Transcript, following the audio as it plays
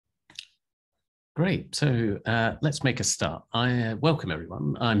Great. So let's make a start. I welcome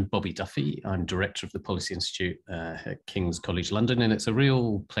everyone. I'm Bobby Duffy. I'm Director of the Policy Institute at King's College London, and it's a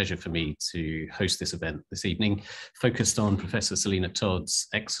real pleasure for me to host this event this evening, focused on Professor Selina Todd's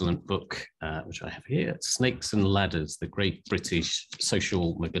excellent book, which I have here, Snakes and Ladders, the Great British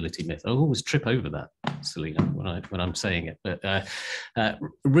Social Mobility Myth. I always trip over that, Selina, when I'm saying it, but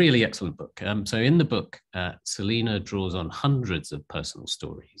really excellent book. So in the book, Selina draws on hundreds of personal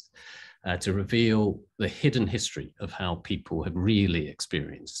stories to reveal the hidden history of how people have really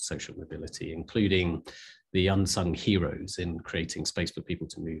experienced social mobility, including the unsung heroes in creating space for people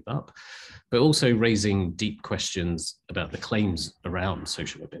to move up, but also raising deep questions about the claims around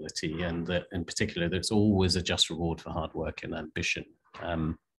social mobility, and that in particular, there's always a just reward for hard work and ambition.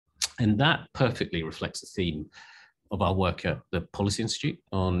 And that perfectly reflects the theme of our work at the Policy Institute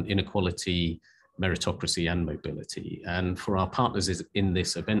on inequality, meritocracy and mobility. And for our partners in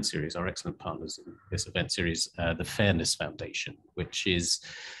this event series, our excellent partners in this event series, the Fairness Foundation, which is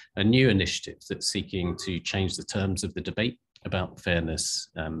a new initiative that's seeking to change the terms of the debate about fairness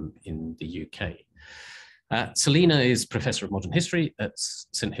in the UK. Selina is Professor of Modern History at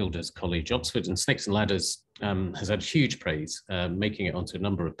St Hilda's College, Oxford, and Snakes and Ladders has had huge praise, making it onto a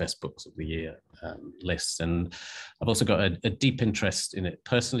number of best books of the year lists. And I've also got a deep interest in it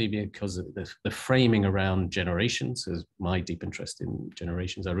personally because of the framing around generations is my deep interest in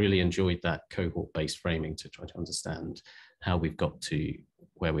generations. I really enjoyed that cohort-based framing to try to understand how we've got to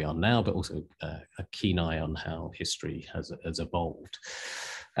where we are now, but also a keen eye on how history has evolved.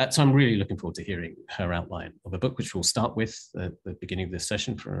 So I'm really looking forward to hearing her outline of a book, which we'll start with at the beginning of this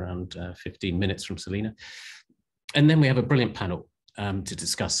session for around 15 minutes from Selina. And then we have a brilliant panel to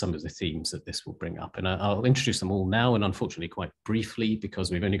discuss some of the themes that this will bring up. And I'll introduce them all now, and unfortunately quite briefly,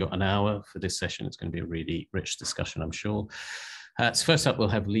 because we've only got an hour for this session. It's going to be a really rich discussion, I'm sure. So first up, we'll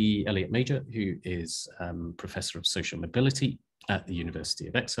have Lee Elliott-Major, who is Professor of Social Mobility at the University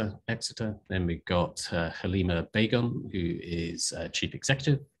of Exeter. Then we've got Halima Begum, who is Chief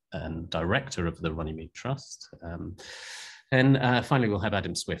Executive and Director of the Runnymede Trust. And finally, we'll have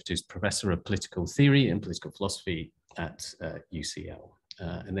Adam Swift, who's Professor of Political Theory and Political Philosophy at UCL.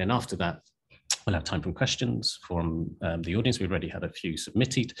 And then after that, we'll have time for questions from the audience. We've already had a few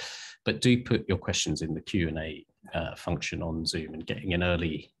submitted, but do put your questions in the Q&A function on Zoom, and getting in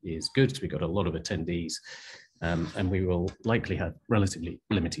early is good because we've got a lot of attendees. And we will likely have relatively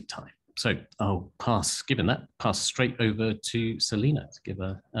limited time. So I'll pass straight over to Selina to give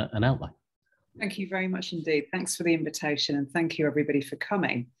an outline. Thank you very much indeed. Thanks for the invitation, and thank you everybody for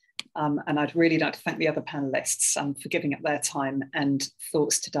coming. And I'd really like to thank the other panelists for giving up their time and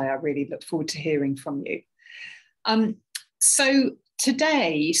thoughts today. I really look forward to hearing from you. So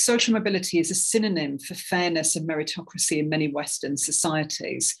today, social mobility is a synonym for fairness and meritocracy in many Western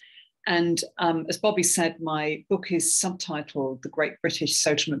societies. And as Bobby said, my book is subtitled The Great British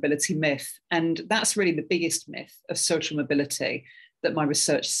Social Mobility Myth. And that's really the biggest myth of social mobility that my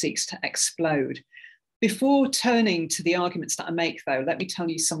research seeks to explode. Before turning to the arguments that I make, though, let me tell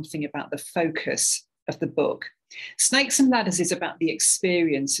you something about the focus of the book. Snakes and Ladders is about the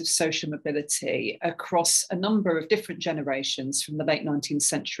experience of social mobility across a number of different generations from the late 19th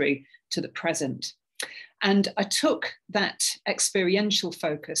century to the present. And I took that experiential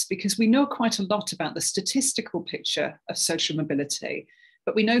focus because we know quite a lot about the statistical picture of social mobility,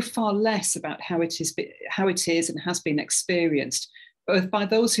 but we know far less about how it is and has been experienced, both by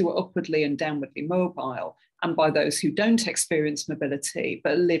those who are upwardly and downwardly mobile and by those who don't experience mobility,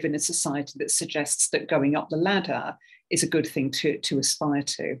 but live in a society that suggests that going up the ladder is a good thing to aspire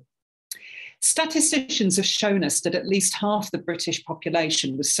to. Statisticians have shown us that at least half the British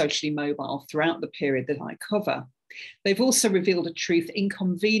population was socially mobile throughout the period that I cover. They've also revealed a truth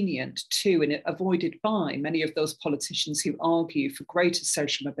inconvenient to and avoided by many of those politicians who argue for greater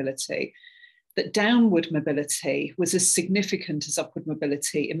social mobility, that downward mobility was as significant as upward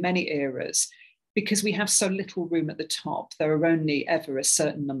mobility in many eras because we have so little room at the top. There are only ever a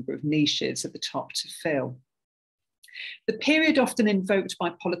certain number of niches at the top to fill. The period often invoked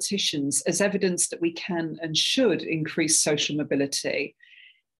by politicians as evidence that we can and should increase social mobility,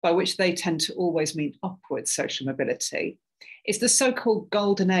 by which they tend to always mean upward social mobility, is the so-called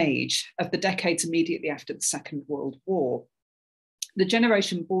golden age of the decades immediately after the Second World War. The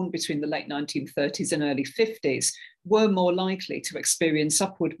generation born between the late 1930s and early 50s were more likely to experience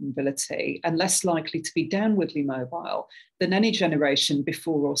upward mobility and less likely to be downwardly mobile than any generation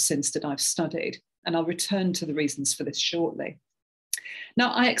before or since that I've studied. And I'll return to the reasons for this shortly.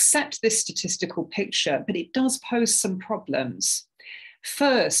 Now, I accept this statistical picture, but it does pose some problems.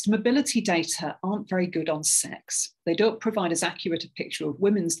 First, mobility data aren't very good on sex. They don't provide as accurate a picture of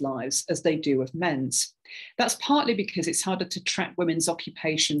women's lives as they do of men's. That's partly because it's harder to track women's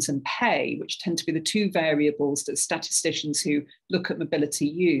occupations and pay, which tend to be the two variables that statisticians who look at mobility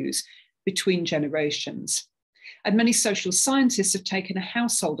use, between generations. And many social scientists have taken a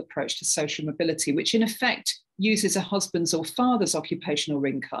household approach to social mobility, which in effect uses a husband's or father's occupational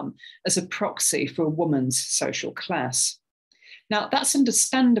income as a proxy for a woman's social class. Now, that's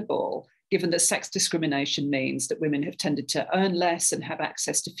understandable, given that sex discrimination means that women have tended to earn less and have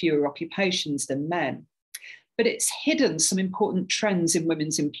access to fewer occupations than men. But it's hidden some important trends in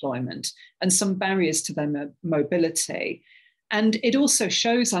women's employment and some barriers to their mobility. And it also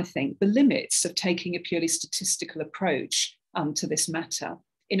shows, I think, the limits of taking a purely statistical approach to this matter.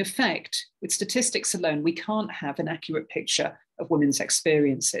 In effect, with statistics alone, we can't have an accurate picture of women's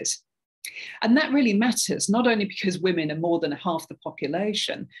experiences. And that really matters, not only because women are more than half the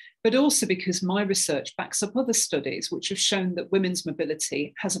population, but also because my research backs up other studies which have shown that women's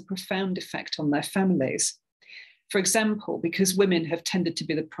mobility has a profound effect on their families. For example, because women have tended to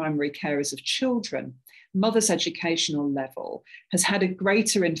be the primary carers of children, mothers' educational level has had a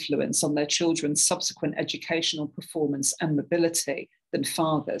greater influence on their children's subsequent educational performance and mobility than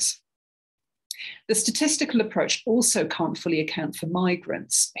fathers. The statistical approach also can't fully account for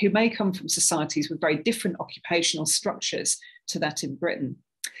migrants, who may come from societies with very different occupational structures to that in Britain.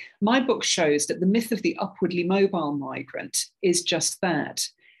 My book shows that the myth of the upwardly mobile migrant is just that.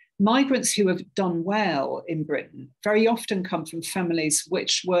 Migrants who have done well in Britain very often come from families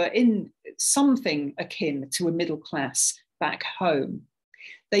which were in something akin to a middle class back home.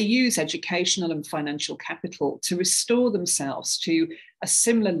 They use educational and financial capital to restore themselves to a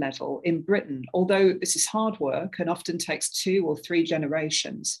similar level in Britain, although this is hard work and often takes 2 or 3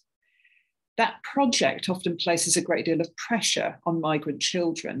 generations. That project often places a great deal of pressure on migrant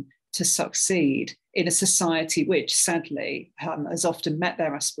children to succeed in a society which, sadly, has often met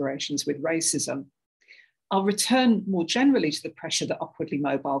their aspirations with racism. I'll return more generally to the pressure that upwardly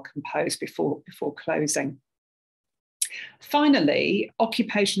mobile can pose before closing. Finally,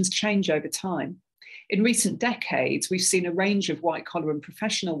 occupations change over time. In recent decades, we've seen a range of white-collar and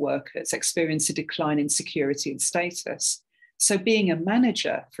professional workers experience a decline in security and status. So being a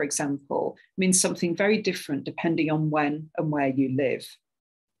manager, for example, means something very different depending on when and where you live.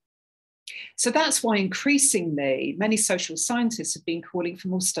 So that's why increasingly many social scientists have been calling for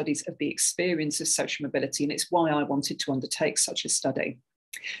more studies of the experience of social mobility, and it's why I wanted to undertake such a study.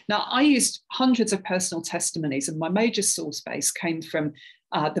 Now, I used hundreds of personal testimonies, and my major source base came from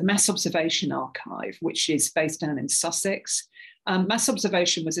the Mass Observation Archive, which is based down in Sussex. Mass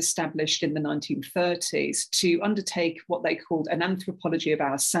observation was established in the 1930s to undertake what they called an anthropology of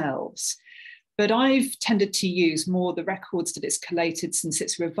ourselves. But I've tended to use more the records that it's collated since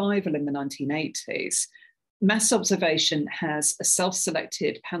its revival in the 1980s. Mass observation has a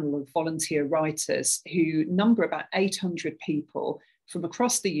self-selected panel of volunteer writers who number about 800 people from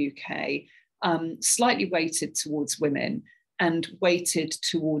across the UK, slightly weighted towards women and weighted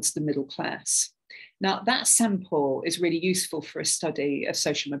towards the middle class. Now, that sample is really useful for a study of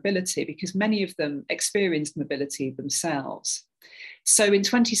social mobility because many of them experienced mobility themselves. So in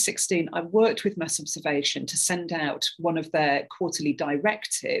 2016, I worked with Mass Observation to send out one of their quarterly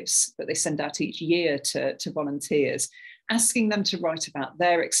directives that they send out each year to volunteers, asking them to write about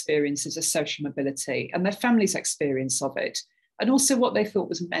their experiences of social mobility and their family's experience of it, and also what they thought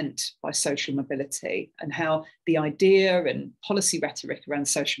was meant by social mobility and how the idea and policy rhetoric around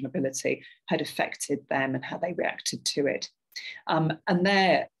social mobility had affected them and how they reacted to it. And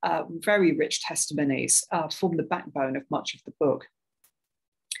their very rich testimonies form the backbone of much of the book.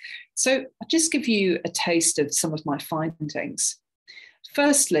 So I'll just give you a taste of some of my findings.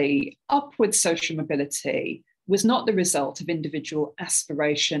 Firstly, upward social mobility was not the result of individual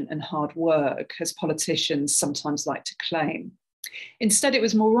aspiration and hard work, as politicians sometimes like to claim. Instead, it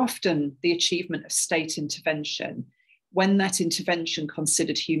was more often the achievement of state intervention, when that intervention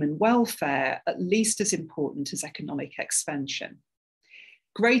considered human welfare at least as important as economic expansion.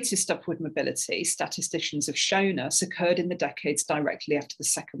 Greatest upward mobility, statisticians have shown us, occurred in the decades directly after the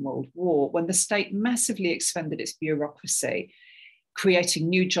Second World War, when the state massively expanded its bureaucracy, creating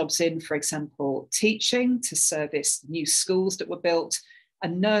new jobs in, for example, teaching to service new schools that were built,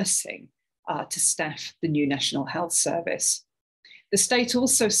 and nursing to staff the new National Health Service. The state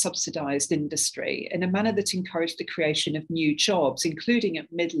also subsidised industry in a manner that encouraged the creation of new jobs, including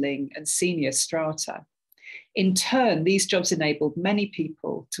at middling and senior strata. In turn, these jobs enabled many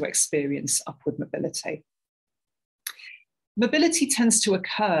people to experience upward mobility. Mobility tends to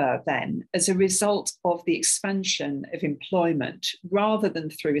occur then as a result of the expansion of employment rather than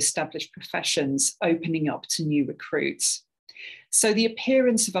through established professions opening up to new recruits. So the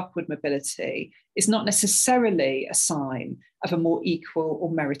appearance of upward mobility is not necessarily a sign of a more equal or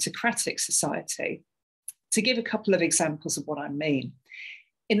meritocratic society. To give a couple of examples of what I mean.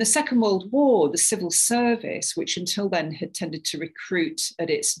 In the Second World War, the civil service, which until then had tended to recruit at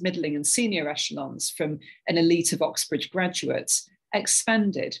its middling and senior echelons from an elite of Oxbridge graduates,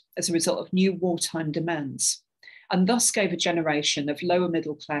 expanded as a result of new wartime demands, and thus gave a generation of lower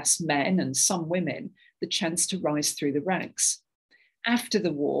middle class men and some women the chance to rise through the ranks. After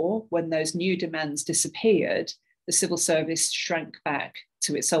the war, when those new demands disappeared, the civil service shrank back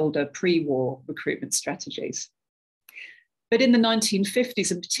to its older pre-war recruitment strategies. But in the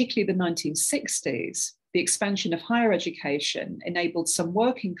 1950s and particularly the 1960s, the expansion of higher education enabled some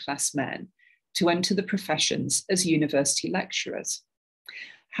working class men to enter the professions as university lecturers.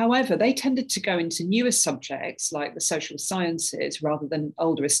 However, they tended to go into newer subjects like the social sciences rather than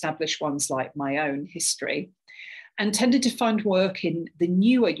older established ones like my own, history, and tended to find work in the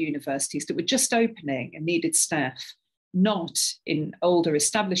newer universities that were just opening and needed staff, not in older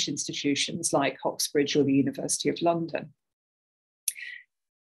established institutions like Oxbridge or the University of London.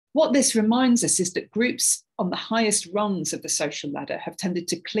 What this reminds us is that groups on the highest rungs of the social ladder have tended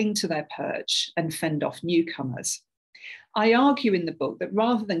to cling to their perch and fend off newcomers. I argue in the book that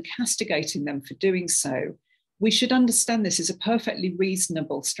rather than castigating them for doing so, we should understand this as a perfectly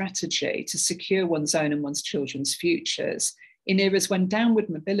reasonable strategy to secure one's own and one's children's futures in eras when downward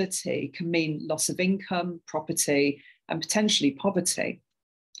mobility can mean loss of income, property, and potentially poverty.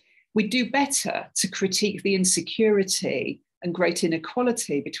 We do better to critique the insecurity and great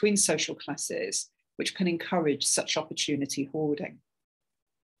inequality between social classes, which can encourage such opportunity hoarding.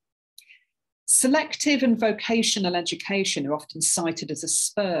 Selective and vocational education are often cited as a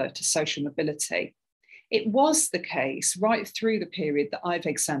spur to social mobility. It was the case right through the period that I've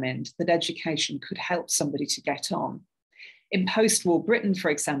examined that education could help somebody to get on. In post-war Britain,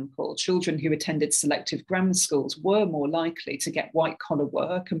 for example, children who attended selective grammar schools were more likely to get white-collar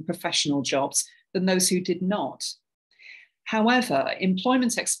work and professional jobs than those who did not. However,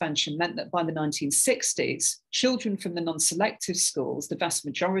 employment expansion meant that by the 1960s, children from the non-selective schools, the vast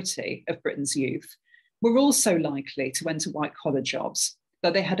majority of Britain's youth, were also likely to enter white-collar jobs,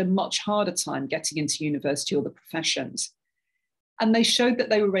 though they had a much harder time getting into university or the professions. And they showed that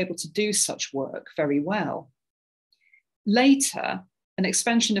they were able to do such work very well. Later, an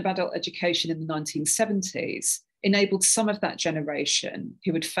expansion of adult education in the 1970s enabled some of that generation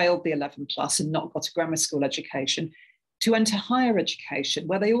who had failed the 11 plus and not got a grammar school education to enter higher education,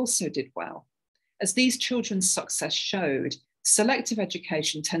 where they also did well. As these children's success showed, selective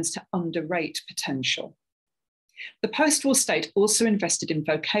education tends to underrate potential. The post-war state also invested in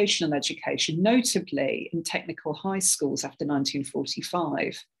vocational education, notably in technical high schools after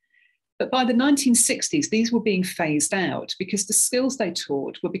 1945. But by the 1960s, these were being phased out because the skills they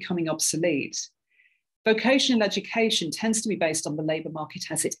taught were becoming obsolete. Vocational education tends to be based on the labour market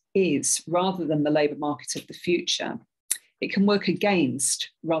as it is, rather than the labour market of the future. It can work against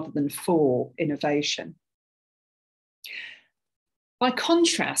rather than for innovation. By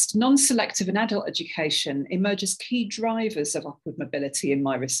contrast, non-selective and adult education emerge as key drivers of upward mobility in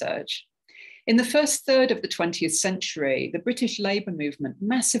my research. In the first third of the 20th century, the British Labour movement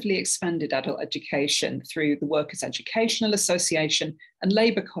massively expanded adult education through the Workers' Educational Association and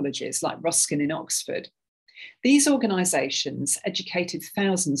labour colleges like Ruskin in Oxford. These organisations educated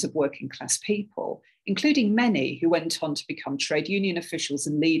thousands of working class people, including many who went on to become trade union officials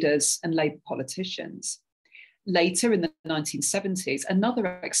and leaders and Labour politicians. Later in the 1970s,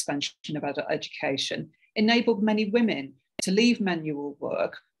 another expansion of adult education enabled many women to leave manual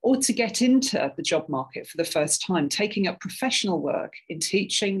work or to get into the job market for the first time, taking up professional work in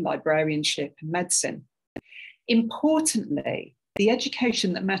teaching, librarianship, and medicine. Importantly, the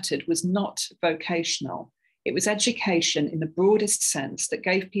education that mattered was not vocational. It was education in the broadest sense that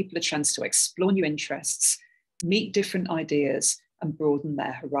gave people a chance to explore new interests, meet different ideas, and broaden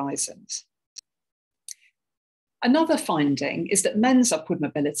their horizons. Another finding is that men's upward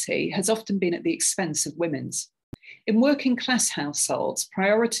mobility has often been at the expense of women's. In working class households,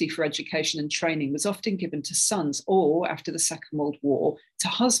 priority for education and training was often given to sons or, after the Second World War, to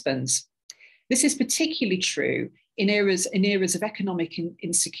husbands. This is particularly true in eras of economic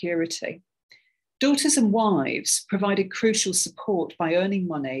insecurity. Daughters and wives provided crucial support by earning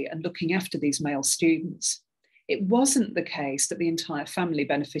money and looking after these male students. It wasn't the case that the entire family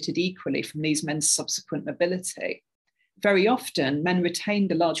benefited equally from these men's subsequent mobility. Very often, men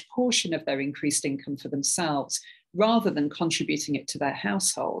retained a large portion of their increased income for themselves, rather than contributing it to their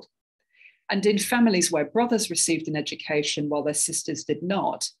household. And in families where brothers received an education while their sisters did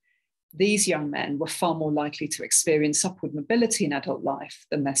not, these young men were far more likely to experience upward mobility in adult life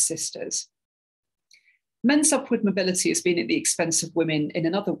than their sisters. Men's upward mobility has been at the expense of women in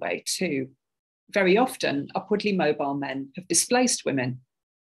another way too. Very often, upwardly mobile men have displaced women.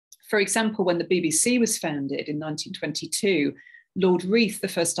 For example, when the BBC was founded in 1922, Lord Reith, the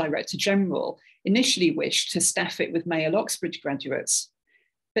first Director General, initially wished to staff it with male Oxbridge graduates.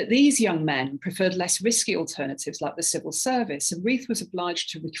 But these young men preferred less risky alternatives like the civil service, and Reith was obliged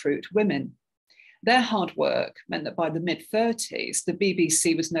to recruit women. Their hard work meant that by the mid-30s, the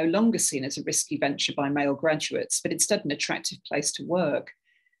BBC was no longer seen as a risky venture by male graduates, but instead an attractive place to work.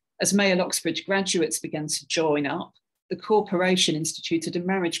 As male Oxbridge graduates began to join up, the corporation instituted a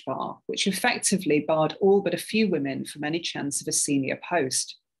marriage bar, which effectively barred all but a few women from any chance of a senior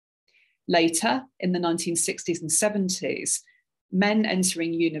post. Later, in the 1960s and 70s, men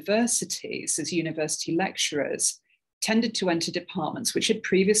entering universities as university lecturers tended to enter departments which had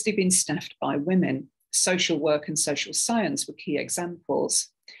previously been staffed by women. Social work and social science were key examples.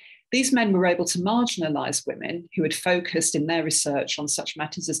 These men were able to marginalise women who had focused in their research on such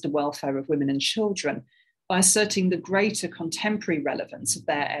matters as the welfare of women and children by asserting the greater contemporary relevance of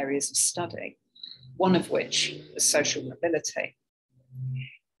their areas of study, one of which was social mobility.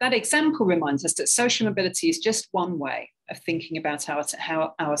 That example reminds us that social mobility is just one way of thinking about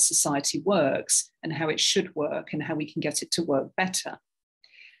how our society works and how it should work and how we can get it to work better.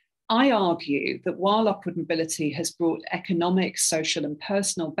 I argue that while upward mobility has brought economic, social, and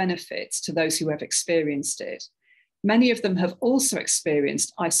personal benefits to those who have experienced it, many of them have also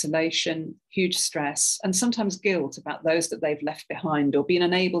experienced isolation, huge stress, and sometimes guilt about those that they've left behind or been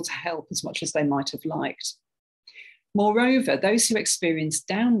unable to help as much as they might have liked. Moreover, those who experience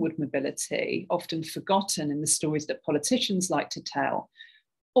downward mobility, often forgotten in the stories that politicians like to tell,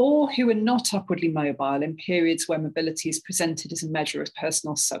 or who are not upwardly mobile in periods where mobility is presented as a measure of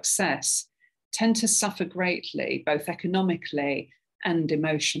personal success, tend to suffer greatly, both economically and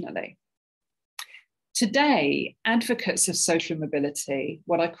emotionally. Today, advocates of social mobility,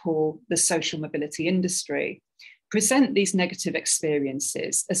 what I call the social mobility industry, present these negative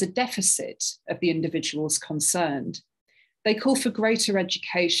experiences as a deficit of the individuals concerned. They call for greater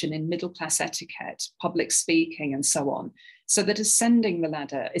education in middle-class etiquette, public speaking, and so on, so that ascending the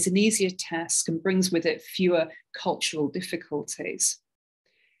ladder is an easier task and brings with it fewer cultural difficulties.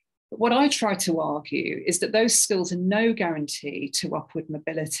 But what I try to argue is that those skills are no guarantee to upward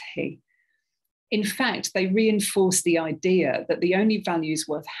mobility. In fact, they reinforce the idea that the only values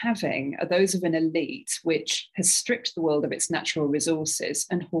worth having are those of an elite which has stripped the world of its natural resources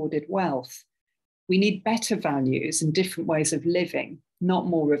and hoarded wealth. We need better values and different ways of living, not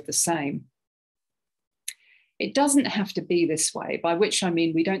more of the same. It doesn't have to be this way, by which I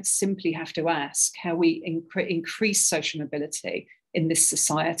mean we don't simply have to ask how we increase social mobility in this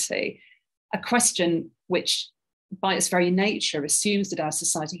society, a question which by its very nature assumes that our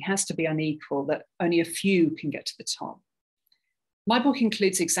society has to be unequal, that only a few can get to the top. My book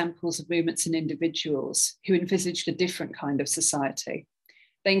includes examples of movements and individuals who envisaged a different kind of society.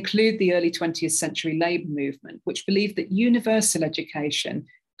 They include the early 20th century labour movement, which believed that universal education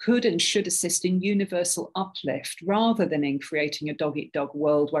could and should assist in universal uplift rather than in creating a dog-eat-dog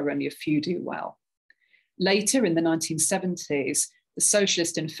world where only a few do well. Later, in the 1970s, the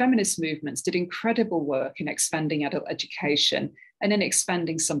socialist and feminist movements did incredible work in expanding adult education and in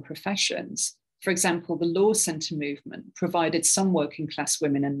expanding some professions. For example, the Law Centre movement provided some working class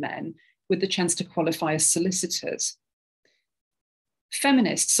women and men with the chance to qualify as solicitors.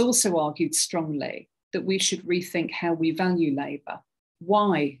 Feminists also argued strongly that we should rethink how we value labour.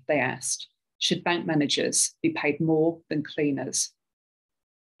 Why, they asked, should bank managers be paid more than cleaners?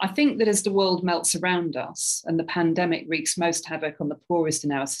 I think that as the world melts around us and the pandemic wreaks most havoc on the poorest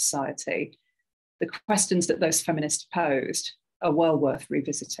in our society, the questions that those feminists posed are well worth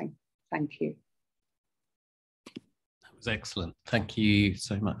revisiting. Thank you. That was excellent. Thank you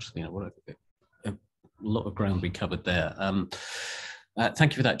so much, Selina. What a lot of ground we covered there.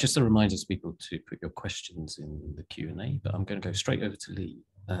 Thank you for that. Just a reminder to people to put your questions in the Q&A, but I'm going to go straight over to Lee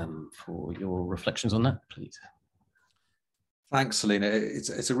for your reflections on that, please. Thanks, Selina.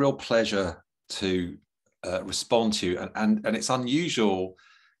 It's a real pleasure to respond to you, and it's unusual.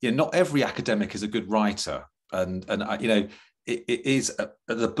 You know, not every academic is a good writer, and you know, it is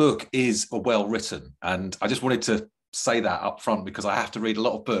the book is well written, and I just wanted to say that up front because I have to read a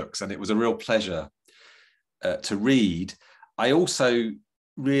lot of books, and it was a real pleasure to read. I also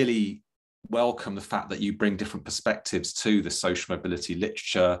really welcome the fact that you bring different perspectives to the social mobility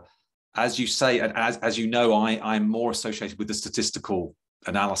literature. as you say, and as you know, I'm more associated with the statistical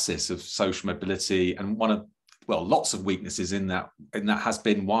analysis of social mobility, and one of, well, lots of weaknesses in that has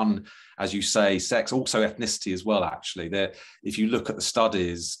been, one, as you say, sex, also ethnicity as well. Actually, if you look at the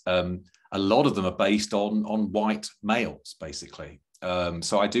studies, a lot of them are based on white males, basically.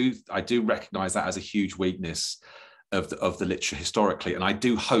 So I do recognise that as a huge weakness of the literature historically, and I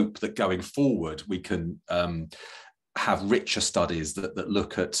do hope that going forward we can have richer studies that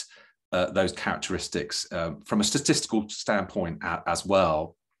look at those characteristics from a statistical standpoint as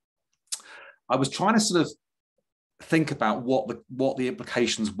well. I was trying to sort of think about what the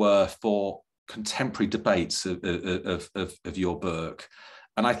implications were for contemporary debates of your book,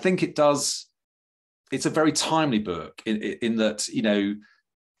 and I think it's a very timely book in that, you know,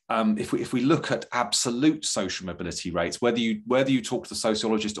 if we look at absolute social mobility rates, whether you talk to the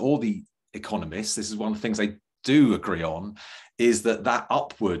sociologist or the economists, this is one of the things they do agree on, is that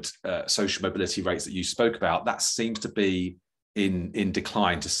upward social mobility rates that you spoke about, that seems to be in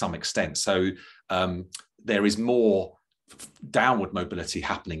decline to some extent. So there is more downward mobility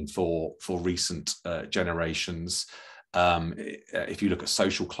happening for recent generations. If you look at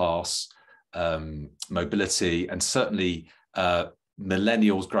social class mobility, and certainly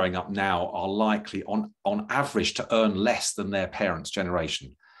millennials growing up now are likely on average to earn less than their parents'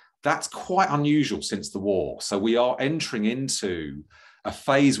 generation. That's quite unusual since the war. So we are entering into a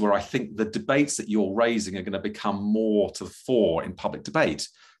phase where I think the debates that you're raising are going to become more to the fore in public debate.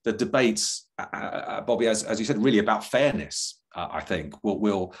 The debates, Bobby, as you said, really about fairness, I think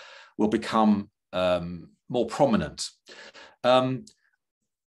will become more prominent. I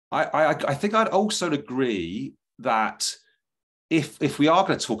think I'd also agree that if we are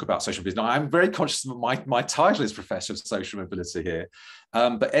going to talk about social mobility, now I'm very conscious of my title is Professor of Social Mobility here,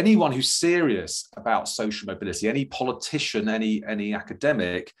 but anyone who's serious about social mobility, any politician, any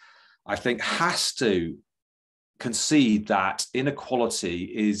academic, I think has to concede that inequality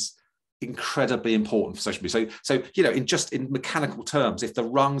is incredibly important for social mobility. So you know, in mechanical terms, if the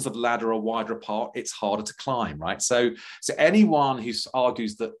rungs of the ladder are wider apart, it's harder to climb, right? So anyone who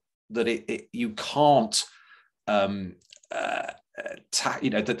argues that you can't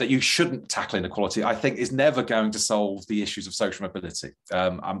that you shouldn't tackle inequality, I think is never going to solve the issues of social mobility.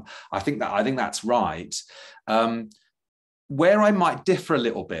 I think that's right. Where I might differ a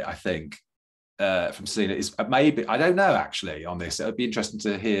little bit, I think, from Selina is maybe, I don't know actually on this. It would be interesting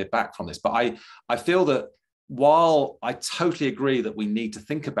to hear back from this, but I feel that while I totally agree that we need to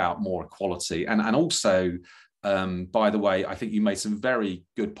think about more equality, and also, by the way, I think you made some very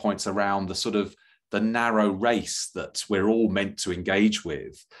good points around the sort of the narrow race that we're all meant to engage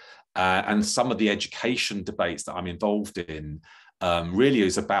with. And some of the education debates that I'm involved in really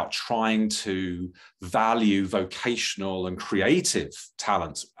is about trying to value vocational and creative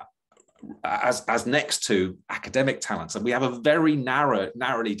talents as next to academic talents. And we have a very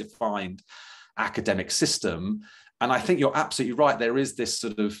narrowly defined academic system. And I think you're absolutely right. There is this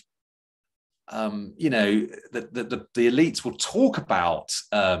sort of you know, the elites will talk about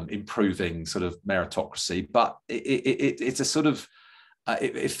improving sort of meritocracy, but it's a sort of,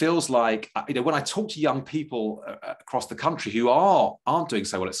 it feels like, you know, when I talk to young people across the country who aren't doing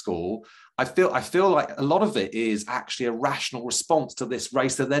so well at school, I feel like a lot of it is actually a rational response to this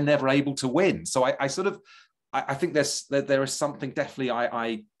race that they're never able to win. So I think there is something definitely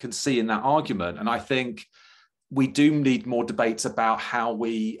I can see in that argument, and I think we do need more debates about how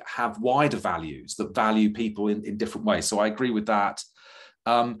we have wider values that value people in different ways. So I agree with that.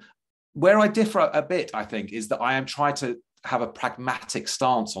 Where I differ a bit, I think, is that I am trying to have a pragmatic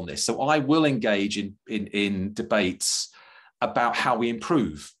stance on this. So I will engage in debates about how we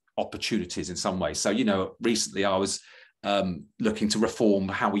improve opportunities in some ways. So, you know, recently I was looking to reform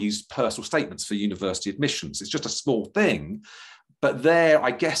how we use personal statements for university admissions. It's just a small thing, but there,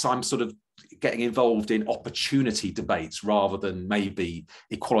 I guess I'm sort of getting involved in opportunity debates rather than maybe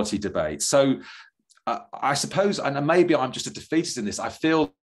equality debates. So I suppose, and maybe I'm just a defeatist in this, I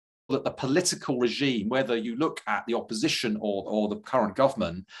feel that the political regime, whether you look at the opposition or the current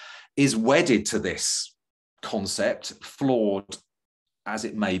government, is wedded to this concept, flawed as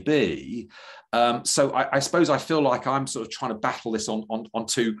it may be. So I suppose I feel like I'm sort of trying to battle this on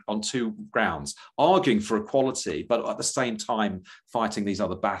two grounds, arguing for equality, but at the same time fighting these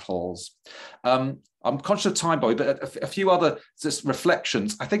other battles. I'm conscious of time, Bobby, but a few other just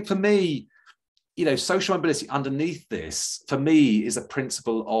reflections. I think for me, you know, social mobility underneath this, for me, is a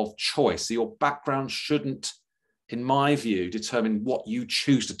principle of choice. So your background shouldn't, in my view, determine what you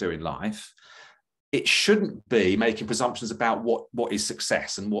choose to do in life. it shouldn't be making presumptions about what is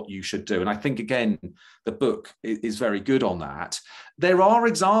success and what you should do. And I think, again, the book is very good on that. There are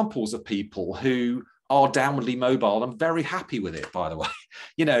examples of people who are downwardly mobile and very happy with it, by the way.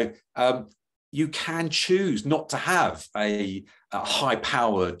 You know, you can choose not to have a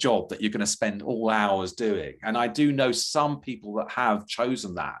high-powered job that you're going to spend all hours doing. And I do know some people that have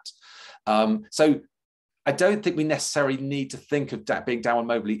chosen that. So I don't think we necessarily need to think of being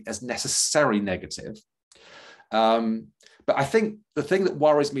downward mobily as necessarily negative. But I think the thing that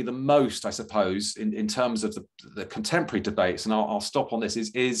worries me the most, I suppose, in terms of the contemporary debates, and I'll stop on this,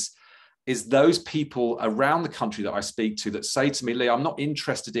 is those people around the country that I speak to that say to me, Lee, I'm not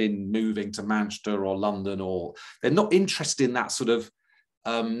interested in moving to Manchester or London, or they're not interested in that sort of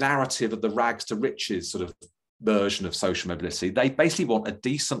narrative of the rags to riches sort of version of social mobility. They basically want a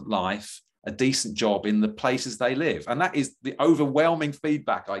decent life, a decent job in the places they live. And that is the overwhelming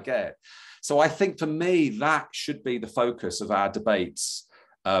feedback I get. So I think for me, that should be the focus of our debates.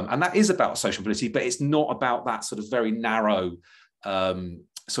 And that is about social mobility, but it's not about that sort of very narrow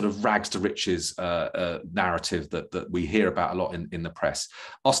sort of rags to riches narrative that we hear about a lot in the press.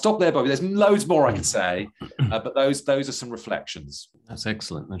 I'll stop there, Bobby. There's loads more I could say, but those are some reflections. That's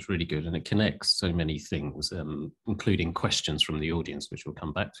excellent. That's really good. And it connects so many things, including questions from the audience, which we'll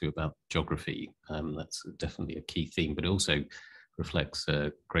come back to about geography. That's definitely a key theme, but also reflects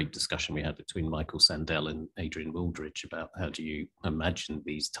a great discussion we had between Michael Sandel and Adrian Wooldridge about how do you imagine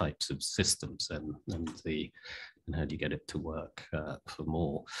these types of systems and how do you get it to work for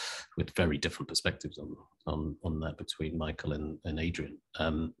more, with very different perspectives on that between Michael and Adrian.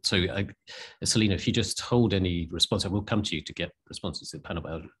 So Selina, if you just hold any response, and we'll come to you to get responses to the panel,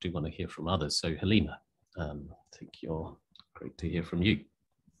 but I do want to hear from others. So Helena, I think you're great to hear from you.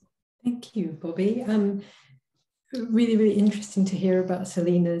 Thank you, Bobby. Really, really interesting to hear about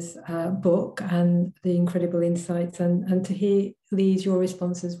Selina's book and the incredible insights, and to hear, Lee's, your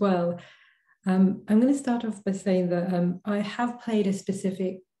response as well. I'm going to start off by saying that I have played a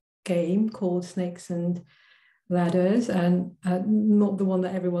specific game called Snakes and Ladders, and not the one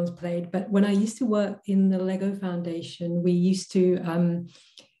that everyone's played, but when I used to work in the Lego Foundation, we used to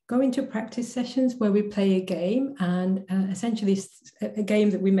go into practice sessions where we play a game, and essentially a game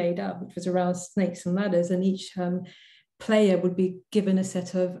that we made up, which was around snakes and ladders, and each player would be given a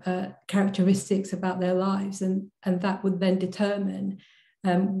set of characteristics about their lives, and that would then determine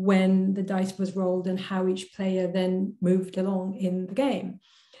when the dice was rolled and how each player then moved along in the game.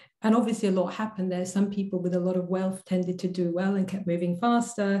 And obviously a lot happened there. Some people with a lot of wealth tended to do well and kept moving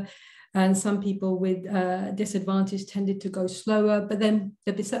faster, and some people with disadvantage tended to go slower, but then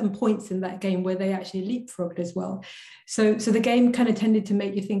there'd be certain points in that game where they actually leapfrogged as well. So the game kind of tended to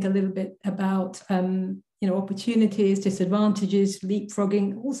make you think a little bit about opportunities, disadvantages,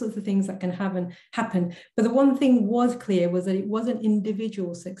 leapfrogging, all sorts of things that can happen. But the one thing was clear was that it wasn't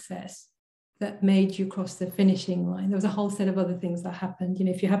individual success that made you cross the finishing line. There was a whole set of other things that happened.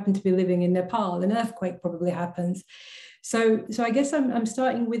 If you happen to be living in Nepal, an earthquake probably happens. So I guess I'm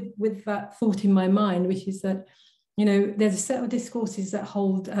starting with that thought in my mind, which is that, there's a set of discourses that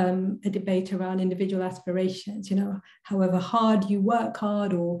hold a debate around individual aspirations. However hard you work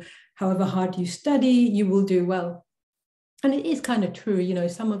hard, or however hard you study, you will do well. And it is kind of true,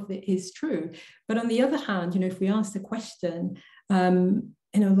 some of it is true. But on the other hand, if we ask the question, a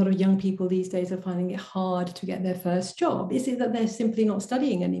lot of young people these days are finding it hard to get their first job. Is it that they're simply not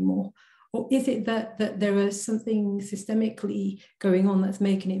studying anymore? Or is it that there is something systemically going on that's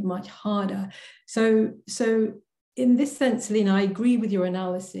making it much harder? So in this sense, Selina, I agree with your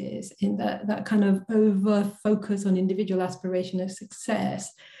analysis in that kind of over focus on individual aspiration of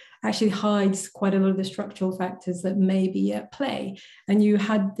success actually hides quite a lot of the structural factors that may be at play. And you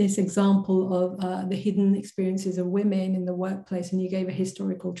had this example of the hidden experiences of women in the workplace, and you gave a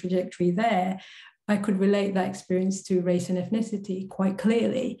historical trajectory there. I could relate that experience to race and ethnicity quite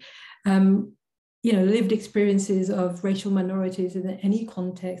clearly. Lived experiences of racial minorities in any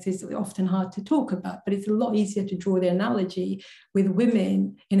context is often hard to talk about, but it's a lot easier to draw the analogy with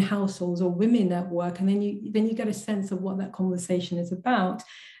women in households or women at work, and then you get a sense of what that conversation is about.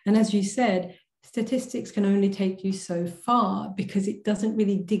 And as you said, statistics can only take you so far because it doesn't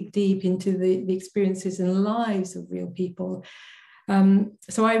really dig deep into the experiences and lives of real people.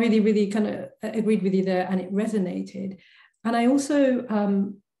 So I really, really kind of agreed with you there, and it resonated. And I also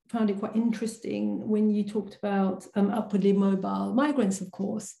found it quite interesting when you talked about upwardly mobile migrants, of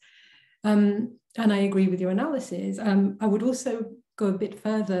course. And I agree with your analysis. I would also go a bit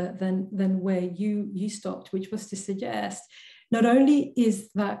further than where you stopped, which was to suggest not only is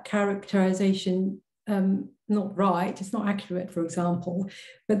that characterization not right, it's not accurate, for example,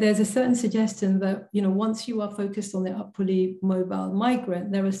 but there's a certain suggestion that, you know, once you are focused on the upwardly mobile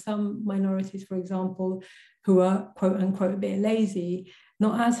migrant, there are some minorities, for example, who are quote unquote a bit lazy,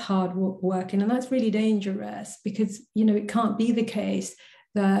 not as hard working, and that's really dangerous because, you know, it can't be the case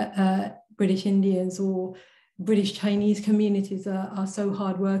that British Indians or British Chinese communities are so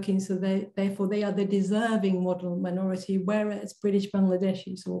hardworking, so therefore they are the deserving model minority, whereas British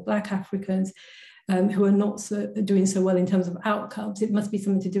Bangladeshis or Black Africans who are not doing so well in terms of outcomes, it must be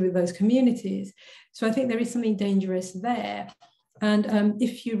something to do with those communities. So I think there is something dangerous there. And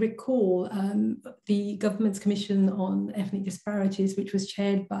if you recall, the government's Commission on Ethnic Disparities, which was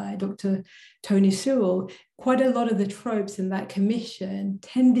chaired by Dr. Tony Sewell, quite a lot of the tropes in that commission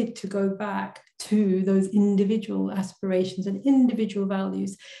tended to go back to those individual aspirations and individual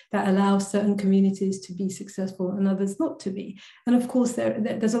values that allow certain communities to be successful and others not to be. And of course,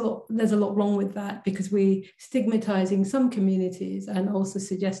 there's a lot wrong with that, because we're stigmatizing some communities and also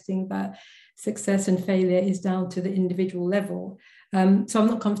suggesting that success and failure is down to the individual level. So I'm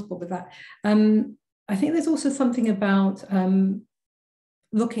not comfortable with that. I think there's also something about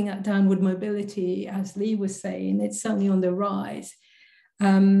looking at downward mobility, as Lee was saying, it's certainly on the rise.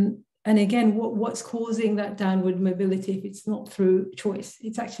 And again, what's causing that downward mobility if it's not through choice?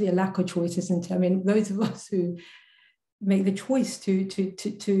 It's actually a lack of choice, isn't it? I mean, those of us who make the choice to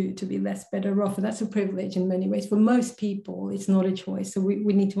be less better off, and that's a privilege in many ways. For most people, it's not a choice. So we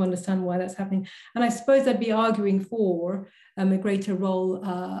need to understand why that's happening. And I suppose I'd be arguing for a greater role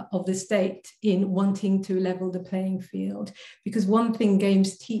of the state in wanting to level the playing field. Because one thing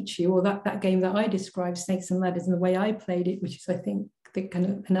games teach you, or that game that I described, Snakes and Ladders, and the way I played it, which is, I think, the kind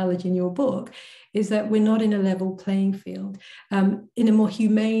of analogy in your book, is that we're not in a level playing field. In a more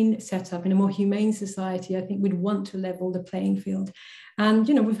humane setup, in a more humane society, I think we'd want to level the playing field. And,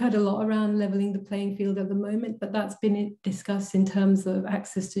 you know, we've had a lot around leveling the playing field at the moment, but that's been discussed in terms of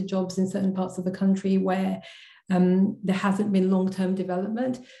access to jobs in certain parts of the country where there hasn't been long-term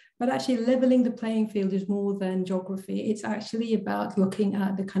development. But actually leveling the playing field is more than geography. It's actually about looking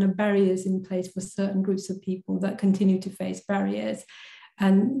at the kind of barriers in place for certain groups of people that continue to face barriers.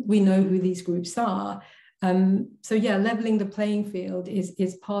 And we know who these groups are. So yeah, leveling the playing field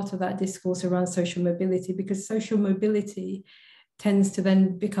is part of that discourse around social mobility, because social mobility tends to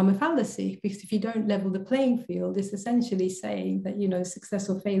then become a fallacy, because if you don't level the playing field, it's essentially saying that, you know, success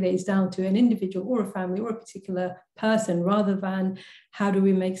or failure is down to an individual or a family or a particular person, rather than how do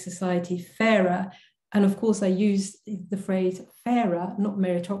we make society fairer. And of course, I use the phrase fairer, not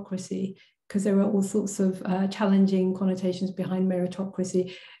meritocracy, because there are all sorts of challenging connotations behind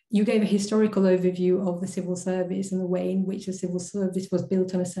meritocracy. You gave a historical overview of the civil service and the way in which the civil service was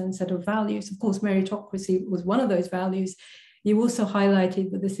built on a certain set of values. Of course, meritocracy was one of those values. You also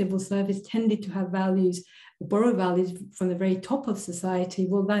highlighted that the civil service tended to have values, borrow values from the very top of society.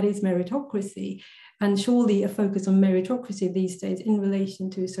 Well, that is meritocracy. And surely a focus on meritocracy these days in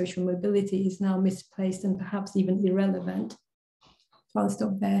relation to social mobility is now misplaced and perhaps even irrelevant. So I'll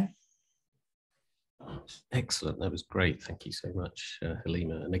stop there. Excellent. That was great. Thank you so much,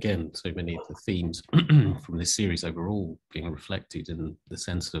 Halima. And again, so many of the themes from this series overall being reflected in the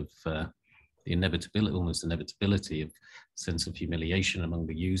sense of the inevitability, almost inevitability of sense of humiliation among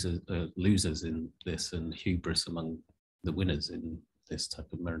the losers in this, and hubris among the winners in this type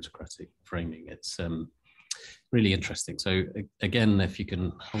of meritocratic framing. It's really interesting. So again, if you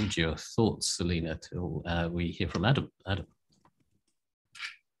can hold your thoughts, Selina, till we hear from Adam. Adam.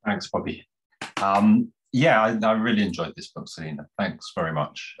 Thanks, Bobby. Yeah, I really enjoyed this book, Selina. Thanks very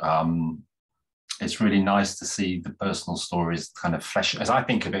much. It's really nice to see the personal stories kind of as I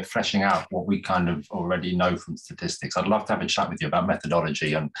think of it, fleshing out what we kind of already know from statistics. I'd love to have a chat with you about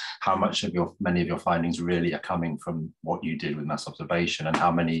methodology and how much of many of your findings really are coming from what you did with mass observation, and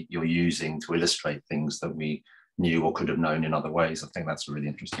how many you're using to illustrate things that we knew or could have known in other ways. I think that's a really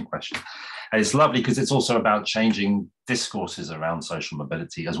interesting question. And it's lovely because it's also about changing discourses around social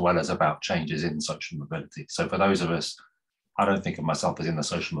mobility, as well as about changes in social mobility. So for those of us, I don't think of myself as in the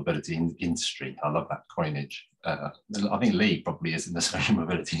social mobility industry. I love that coinage. I think Lee probably is in the social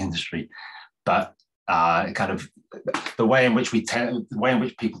mobility industry, but kind of the way in which the way in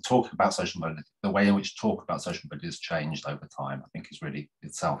which people talk about social mobility, the way in which talk about social mobility has changed over time, I think is really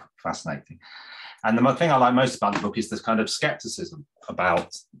itself fascinating. And the thing I like most about the book is this kind of skepticism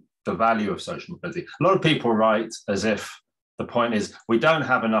about the value of social mobility. A lot of people write as if the point is, we don't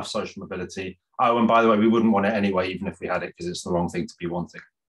have enough social mobility. Oh, and by the way, we wouldn't want it anyway, even if we had it, because it's the wrong thing to be wanting.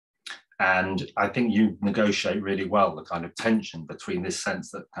 And I think you negotiate really well the kind of tension between this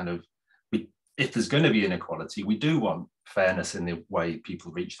sense that kind of, if there's going to be inequality, we do want fairness in the way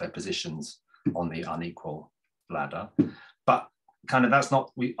people reach their positions. on the unequal ladder. But kind of that's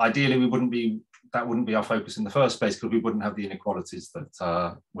not, ideally that wouldn't be our focus in the first place, because we wouldn't have the inequalities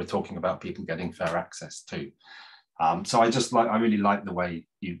that we're talking about people getting fair access to. So I really like the way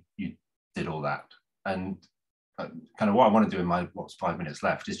you did all that. And kind of what I want to do in my what's 5 minutes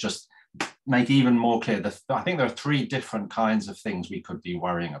left is just make even more clear that I think there are 3 different kinds of things we could be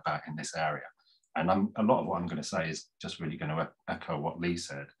worrying about in this area. And a lot of what I'm going to say is just really going to echo what Lee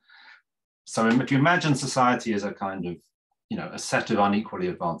said. So if you imagine society as a kind of, a set of unequally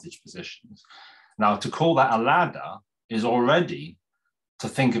advantaged positions. Now, to call that a ladder is already to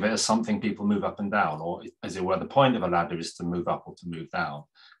think of it as something people move up and down, or as it were, the point of a ladder is to move up or to move down.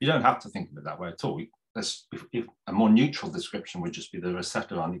 You don't have to think of it that way at all. If a more neutral description would just be there are a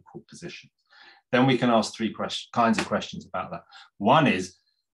set of unequal positions. Then we can ask 3 kinds of questions about that. One is,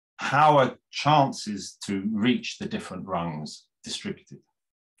 how are chances to reach the different rungs distributed?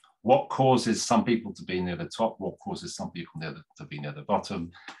 What causes some people to be near the top? What causes some people to be near the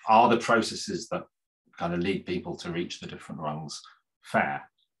bottom? Are the processes that kind of lead people to reach the different rungs fair?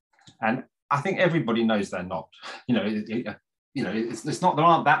 And I think everybody knows they're not. It's not, there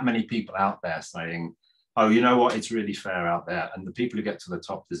aren't that many people out there saying, oh, you know what, it's really fair out there, and the people who get to the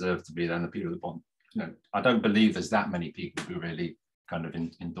top deserve to be there, and the people at the bottom. I don't believe there's that many people who really kind of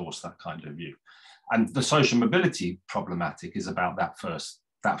endorse that kind of view. And the social mobility problematic is about that first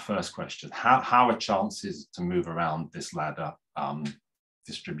question. How are chances to move around this ladder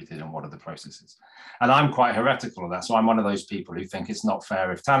distributed, and what are the processes? And I'm quite heretical of that. So I'm one of those people who think it's not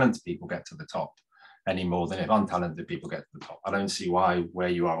fair if talented people get to the top any more than if untalented people get to the top. I don't see why where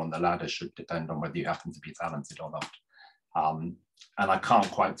you are on the ladder should depend on whether you happen to be talented or not. And I can't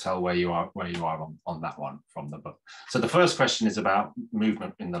quite tell where you are on that one from the book. So the first question is about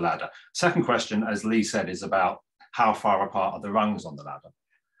movement in the ladder. Second question, as Lee said, is about how far apart are the rungs on the ladder?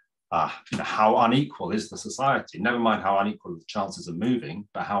 How unequal is the society? Never mind how unequal the chances of moving,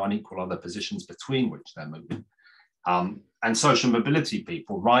 but how unequal are the positions between which they're moving? And social mobility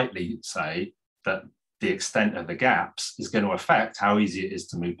people rightly say that the extent of the gaps is going to affect how easy it is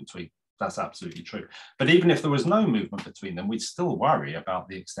to move between. That's absolutely true. But even if there was no movement between them, we'd still worry about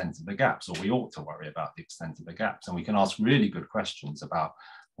the extent of the gaps, or we ought to worry about the extent of the gaps. And we can ask really good questions about,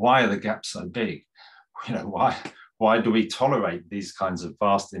 why are the gaps so big? Why do we tolerate these kinds of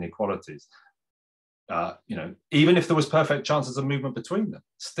vast inequalities? Even if there was perfect chances of movement between them,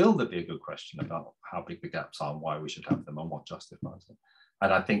 still there'd be a good question about how big the gaps are and why we should have them and what justifies them.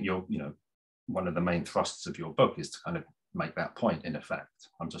 And I think one of the main thrusts of your book is to kind of make that point, in effect.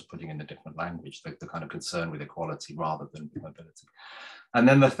 I'm just putting in a different language, the kind of concern with equality rather than mobility. And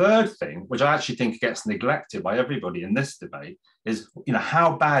then the third thing, which I actually think gets neglected by everybody in this debate, is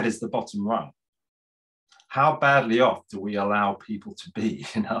how bad is the bottom rung? How badly off do we allow people to be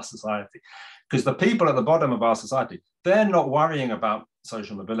in our society? Because the people at the bottom of our society, they're not worrying about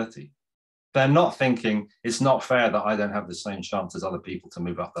social mobility. They're not thinking, it's not fair that I don't have the same chance as other people to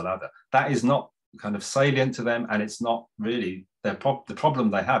move up the ladder. That is not kind of salient to them, and it's not really the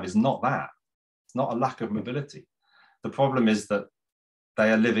problem they have is not that. It's not a lack of mobility. The problem is that they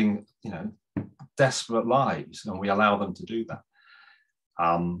are living, desperate lives, and we allow them to do that.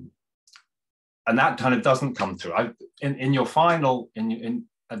 And that kind of doesn't come through. In your final,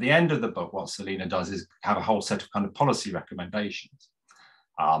 at the end of the book, what Selina does is have a whole set of kind of policy recommendations.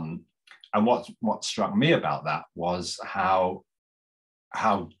 And what struck me about that was how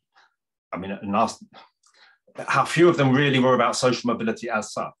few of them really were about social mobility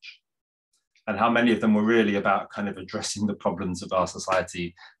as such, and how many of them were really about kind of addressing the problems of our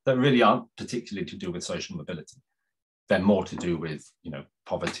society that really aren't particularly to do with social mobility. They're more to do with,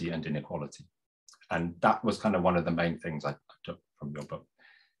 poverty and inequality. And that was kind of one of the main things I took from your book.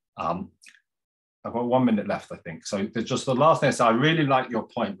 I've got 1 minute left, I think. So just the last thing, so I really like your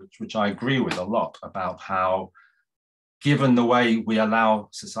point, which I agree with a lot, about how, given the way we allow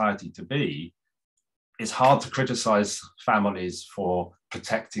society to be, it's hard to criticize families for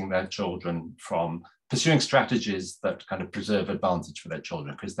protecting their children from pursuing strategies that kind of preserve advantage for their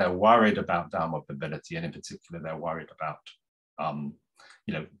children, because they're worried about downward mobility, and in particular, they're worried about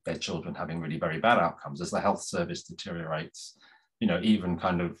their children having really very bad outcomes. As the health service deteriorates, even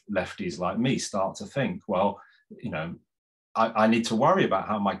kind of lefties like me start to think, well, I need to worry about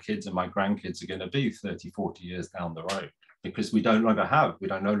how my kids and my grandkids are going to be 30, 40 years down the road, because we're no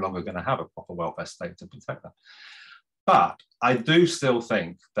longer going to have a proper welfare state to protect them. But I do still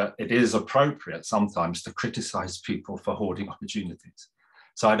think that it is appropriate sometimes to criticize people for hoarding opportunities.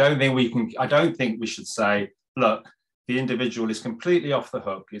 So I don't think we should say, look, the individual is completely off the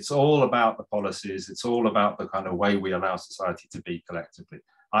hook. It's all about the policies. It's all about the kind of way we allow society to be collectively.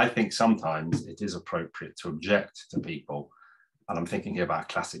 I think sometimes it is appropriate to object to people. And I'm thinking here about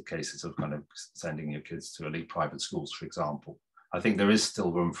classic cases of kind of sending your kids to elite private schools, for example. I think there is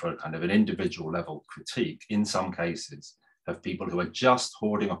still room for a kind of an individual level critique in some cases of people who are just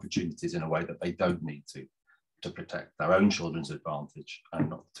hoarding opportunities in a way that they don't need to protect their own children's advantage and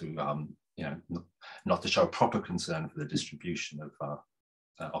not to, you know, not to show a proper concern for the distribution of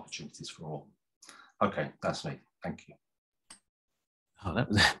opportunities for all. Okay, that's me. Thank you. Oh,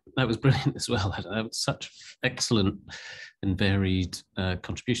 that was brilliant as well. That was such excellent and varied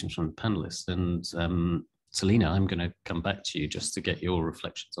contributions from the panelists. And Selina, I'm going to come back to you just to get your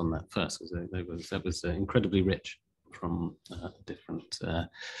reflections on that first, because that was incredibly rich from different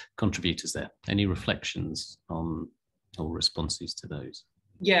contributors there. Any reflections on or responses to those?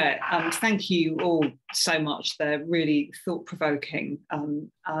 Yeah, thank you all so much. They're really thought-provoking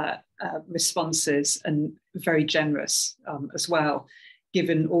responses and very generous as well,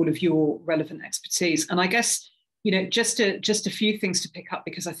 given all of your relevant expertise. And I guess, you know, just a few things to pick up,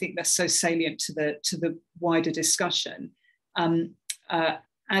 because I think they're so salient to the wider discussion.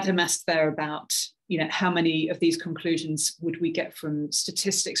 Adam asked there about, you know, how many of these conclusions would we get from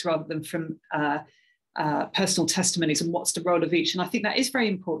statistics rather than from personal testimonies, and what's the role of each? And I think that is very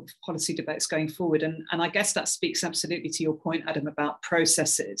important for policy debates going forward. And I guess that speaks absolutely to your point, Adam, about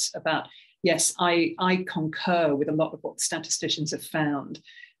processes, about, yes, I concur with a lot of what the statisticians have found.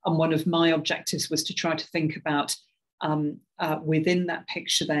 And one of my objectives was to try to think about within that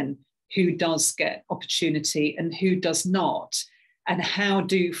picture then, who does get opportunity and who does not, and how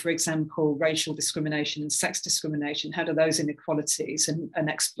do, for example, racial discrimination and sex discrimination, how do those inequalities and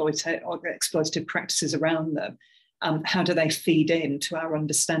exploitative practices around them, how do they feed into our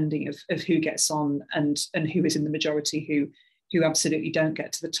understanding of who gets on and who is in the majority, who absolutely don't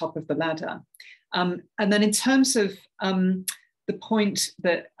get to the top of the ladder. And then in terms of the point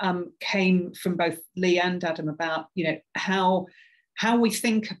that came from both Lee and Adam about, you know, how we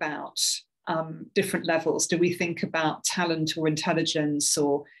think about different levels. Do we think about talent or intelligence,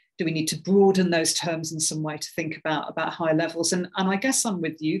 or do we need to broaden those terms in some way to think about higher levels? And I guess I'm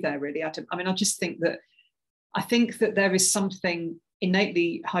with you there, really, Adam. I mean, I think that there is something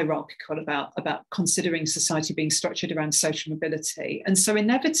innately hierarchical about considering society being structured around social mobility. And so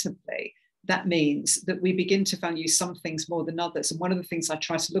inevitably, that means that we begin to value some things more than others. And one of the things I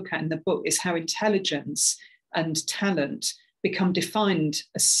try to look at in the book is how intelligence and talent become defined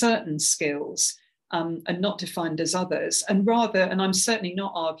as certain skills and not defined as others. And I'm certainly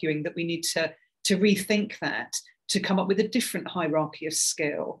not arguing that we need to rethink that to come up with a different hierarchy of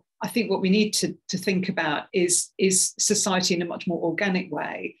skill. I think what we need to think about is society in a much more organic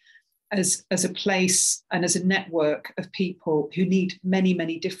way, as a place and as a network of people who need many,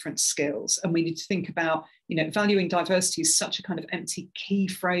 many different skills. And we need to think about, you know, valuing diversity is such a kind of empty key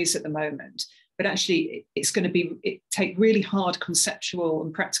phrase at the moment, but actually it's going to take really hard conceptual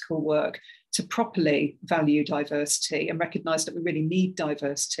and practical work to properly value diversity and recognize that we really need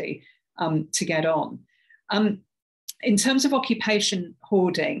diversity to get on. In terms of occupation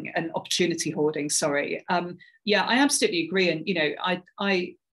hoarding and opportunity hoarding, yeah, I absolutely agree. And, you know,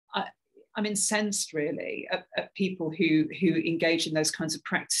 I'm incensed really at people who engage in those kinds of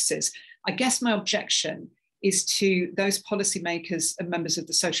practices. I guess my objection is to those policymakers and members of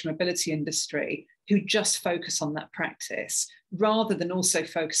the social mobility industry who just focus on that practice, rather than also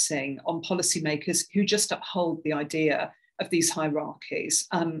focusing on policymakers who just uphold the idea of these hierarchies,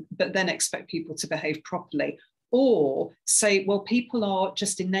 but then expect people to behave properly. Or say, well, people are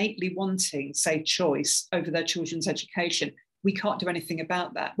just innately wanting, say, choice over their children's education. We can't do anything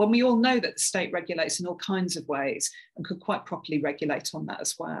about that, when we all know that the state regulates in all kinds of ways and could quite properly regulate on that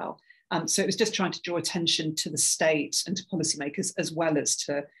as well. So it was just trying to draw attention to the state and to policymakers as well as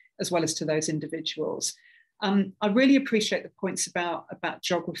to those individuals. I really appreciate the points about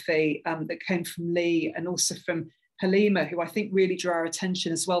geography that came from Lee and also from Halima, who I think really drew our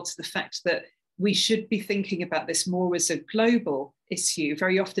attention as well to the fact that we should be thinking about this more as a global issue.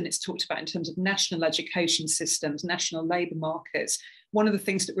 Very often it's talked about in terms of national education systems, national labour markets. One of the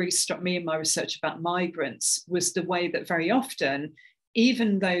things that really struck me in my research about migrants was the way that very often,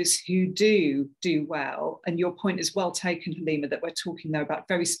 even those who do well, and your point is well taken, Halima, that we're talking there about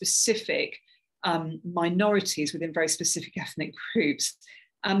very specific minorities within very specific ethnic groups,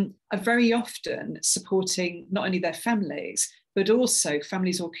 are very often supporting not only their families, but also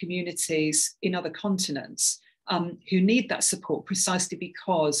families or communities in other continents who need that support precisely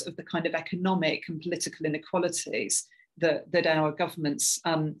because of the kind of economic and political inequalities that our governments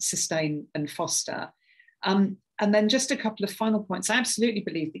sustain and foster. And And then just a couple of final points. I absolutely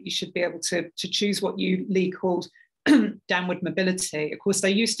believe that you should be able to choose what you, Lee, called downward mobility. Of course,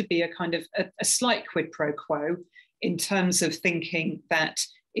 there used to be a kind of a slight quid pro quo in terms of thinking that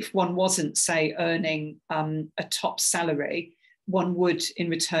if one wasn't, say, earning a top salary, one would in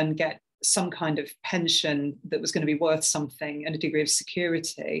return get some kind of pension that was going to be worth something and a degree of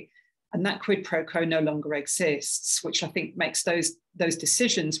security. And that quid pro quo no longer exists, which I think makes those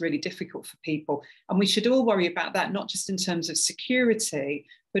decisions really difficult for people. And we should all worry about that, not just in terms of security,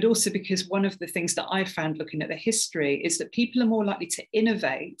 but also because one of the things that I found looking at the history is that people are more likely to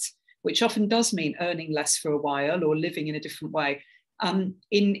innovate, which often does mean earning less for a while or living in a different way,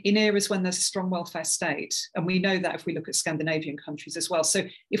 in areas when there's a strong welfare state. And we know that if we look at Scandinavian countries as well. So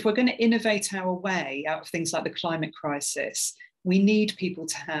if we're going to innovate our way out of things like the climate crisis, we need people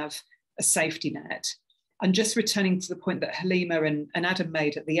to have a safety net. And just returning to the point that Halima and Adam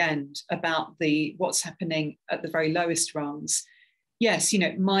made at the end about what's happening at the very lowest rungs, yes,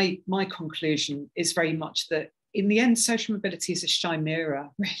 my conclusion is very much that in the end, social mobility is a chimera,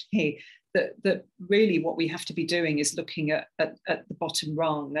 really, that really what we have to be doing is looking at the bottom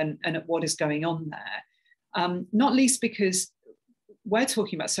rung and at what is going on there. Not least because we're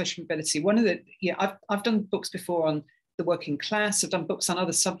talking about social mobility. I've done books before on the working class, I've done books on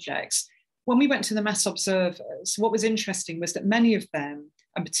other subjects. When we went to the mass observers, what was interesting was that many of them,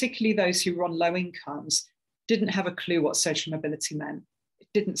 and particularly those who were on low incomes, didn't have a clue what social mobility meant. It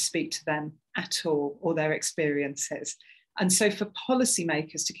didn't speak to them at all, or their experiences. And so for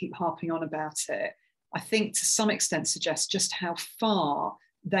policymakers to keep harping on about it, I think to some extent suggests just how far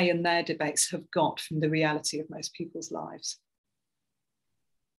they and their debates have got from the reality of most people's lives.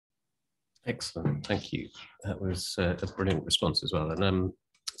 Excellent, thank you. That was a brilliant response as well. And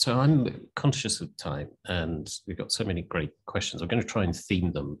so I'm conscious of time and we've got so many great questions. I'm going to try and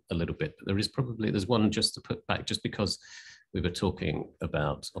theme them a little bit, but there's one just to put back, just because we were talking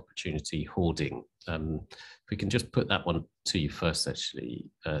about opportunity hoarding. If we can just put that one to you first, actually,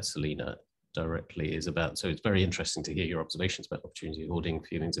 Selina, directly, is about, so it's very interesting to hear your observations about opportunity hoarding,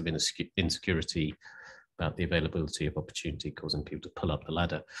 feelings of insecurity, about the availability of opportunity causing people to pull up the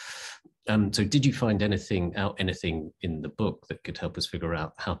ladder. So did you find anything in the book that could help us figure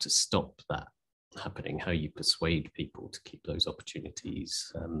out how to stop that happening, how you persuade people to keep those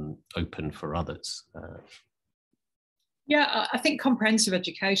opportunities open for others? Yeah, I think comprehensive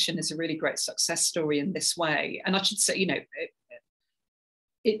education is a really great success story in this way. And I should say,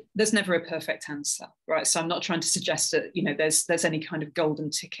 there's never a perfect answer, right? So I'm not trying to suggest that, there's any kind of golden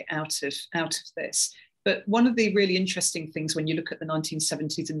ticket out of this. But one of the really interesting things when you look at the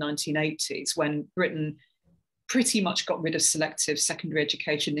 1970s and 1980s, when Britain pretty much got rid of selective secondary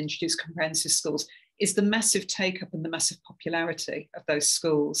education, introduced comprehensive schools, is the massive take-up and the massive popularity of those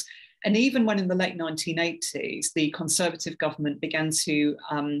schools. And even when in the late 1980s, the Conservative government began to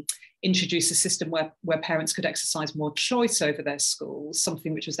introduce a system where parents could exercise more choice over their schools,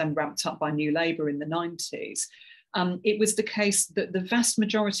 something which was then ramped up by New Labour in the 90s, it was the case that the vast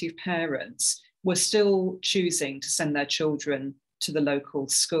majority of parents were still choosing to send their children to the local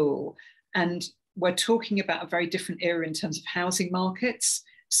school. And we're talking about a very different era in terms of housing markets.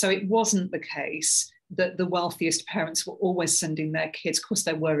 So it wasn't the case that the wealthiest parents were always sending their kids. Of course,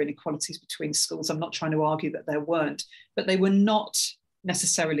 there were inequalities between schools. I'm not trying to argue that there weren't, but they were not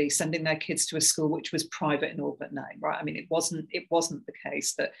necessarily sending their kids to a school which was private in all but name, right? I mean, it wasn't the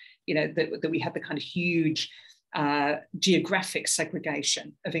case that, that we had the kind of huge geographic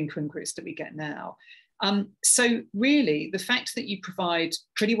segregation of income groups that we get now. So really, the fact that you provide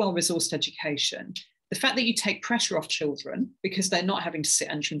pretty well-resourced education, the fact that you take pressure off children because they're not having to sit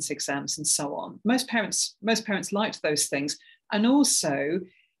entrance exams and so on, most parents liked those things. And also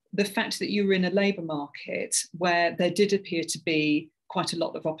the fact that you were in a labour market where there did appear to be quite a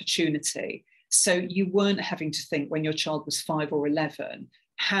lot of opportunity. So you weren't having to think when your child was 5 or 11,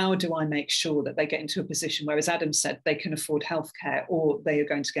 how do I make sure that they get into a position where, as Adam said, they can afford healthcare or they are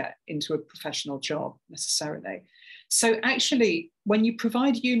going to get into a professional job necessarily. So actually, when you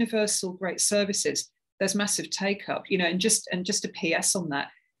provide universal great services, there's massive take-up, and just a PS on that,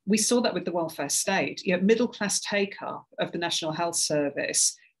 we saw that with the welfare state. Middle-class take-up of the National Health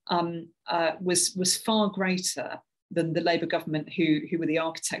Service was far greater than the Labour government, who were the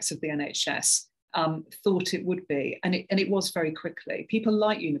architects of the NHS, thought it would be, and it was very quickly. People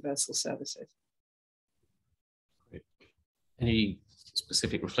like universal services. Great. Any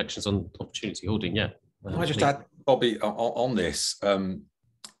specific reflections on opportunity hoarding? Yeah. Can I just add, Bobby, on this?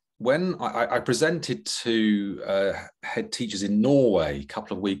 When I presented to head teachers in Norway a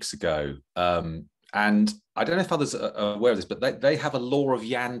couple of weeks ago, and I don't know if others are aware of this, but they have a law of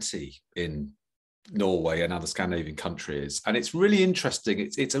Yanti in Norway and other Scandinavian countries, and it's really interesting.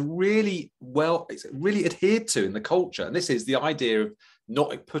 It's really adhered to in the culture, and this is the idea of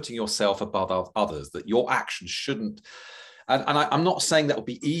not putting yourself above others, that your actions shouldn't. And I'm not saying that would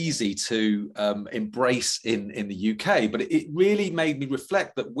be easy to embrace in the UK, but it really made me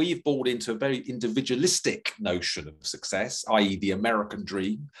reflect that we've bought into a very individualistic notion of success, i.e. the American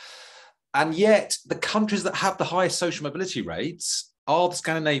dream. And yet the countries that have the highest social mobility rates are the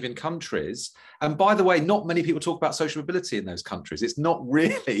Scandinavian countries. And by the way, not many people talk about social mobility in those countries. It's not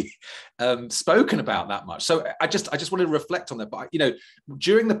really spoken about that much. So I just wanted to reflect on that. But, you know,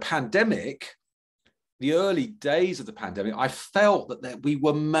 during the pandemic, the early days of the pandemic, I felt that we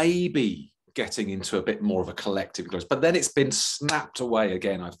were maybe getting into a bit more of a collective growth, but then it's been snapped away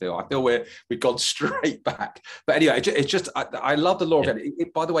again. I feel we've gone straight back. But anyway, it's just I love the law of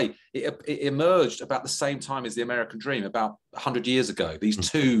it. By the way, it emerged about the same time as the American dream, about 100 years ago. These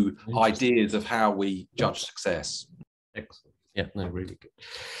two ideas of how we judge success. Excellent. Yeah, no, really good.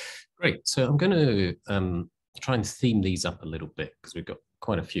 Great. So I'm going to try and theme these up a little bit, because we've got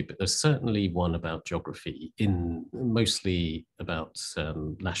quite a few, but there's certainly one about geography, mostly about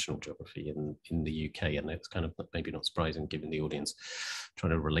national geography in the UK, and it's kind of maybe not surprising given the audience, trying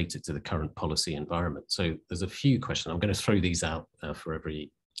to relate it to the current policy environment. So there's a few questions. I'm going to throw these out for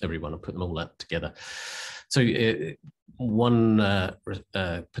everyone and put them all up together. So one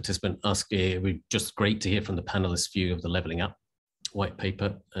participant asked, it would be just great to hear from the panelists' view of the Levelling Up white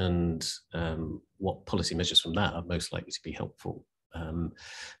paper, and what policy measures from that are most likely to be helpful.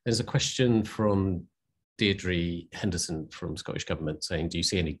 There's a question from Deirdre Henderson from Scottish Government saying, do you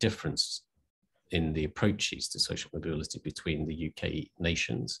see any difference in the approaches to social mobility between the UK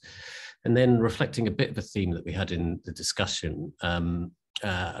nations? And then reflecting a bit of a theme that we had in the discussion,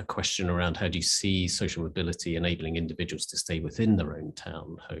 a question around how do you see social mobility enabling individuals to stay within their own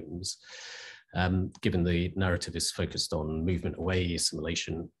town homes, given the narrative is focused on movement away,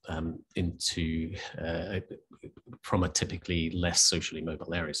 assimilation into from a typically less socially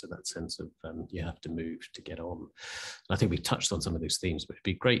mobile area. So that sense of you have to move to get on. And I think we've touched on some of those themes, but it'd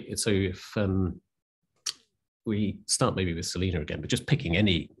be great. So if we start maybe with Selina again, but just picking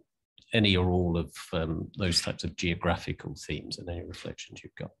any or all of those types of geographical themes and any reflections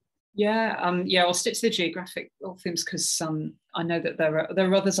you've got. Yeah, I'll stick to the geographical themes because I know that there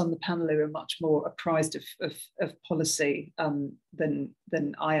are others on the panel who are much more apprised of policy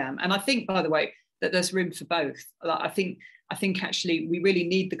than I am. And I think, by the way, that there's room for both. I think actually we really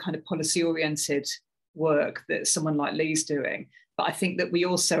need the kind of policy-oriented work that someone like Lee's doing. But I think that we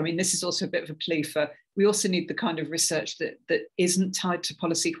also, I mean, this is also a bit of a plea for, we also need the kind of research that isn't tied to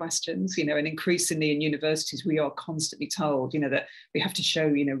policy questions, you know, and increasingly in universities, we are constantly told, you know, that we have to show,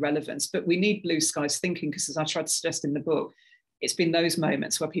 you know, relevance, but we need blue skies thinking, because as I tried to suggest in the book, it's been those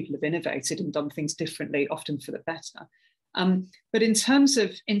moments where people have innovated and done things differently, often for the better. But in terms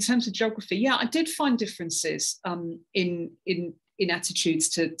of geography, yeah, I did find differences in attitudes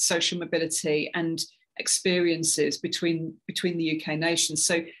to social mobility and experiences between the UK nations.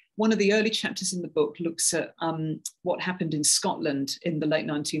 So one of the early chapters in the book looks at what happened in Scotland in the late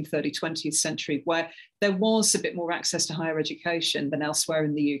 19th, 20th century, where there was a bit more access to higher education than elsewhere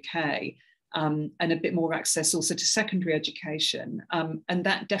in the UK, and a bit more access also to secondary education. And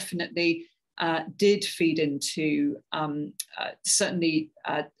that definitely did feed into certainly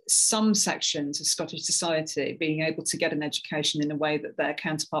some sections of Scottish society being able to get an education in a way that their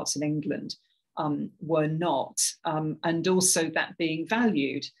counterparts in England were not, and also that being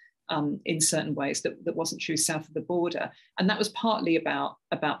valued in certain ways that wasn't true south of the border. And that was partly about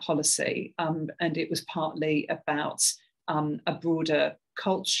policy, and it was partly about a broader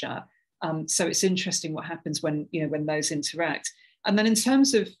culture. So it's interesting what happens when those interact. And then in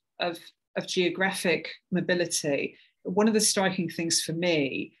terms of geographic mobility, one of the striking things for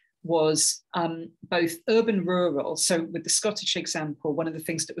me was both urban rural. So with the Scottish example, one of the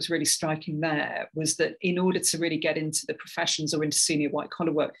things that was really striking there was that in order to really get into the professions or into senior white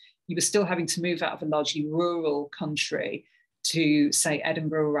collar work, you were still having to move out of a largely rural country to, say,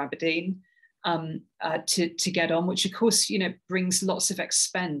 Edinburgh or Aberdeen to get on, which of course, you know, brings lots of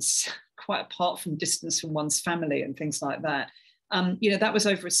expense, quite apart from distance from one's family and things like that. You know, that was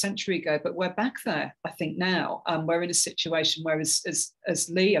over a century ago, but we're back there, I think, now. We're in a situation where, as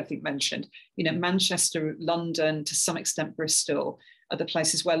Lee, I think, mentioned, you know, Manchester, London, to some extent Bristol, are the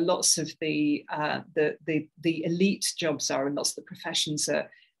places where lots of the elite jobs are and lots of the professions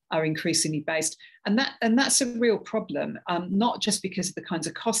are increasingly based. And that's a real problem, not just because of the kinds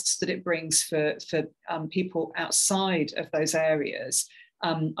of costs that it brings for people outside of those areas,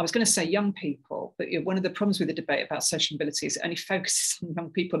 I was going to say young people, but one of the problems with the debate about social mobility is it only focuses on young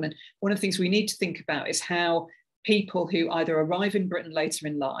people. And one of the things we need to think about is how people who either arrive in Britain later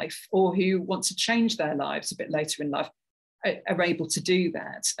in life or who want to change their lives a bit later in life are able to do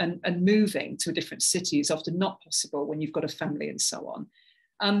that. And moving to a different city is often not possible when you've got a family and so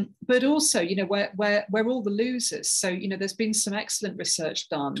on. But also, we're all the losers. So, there's been some excellent research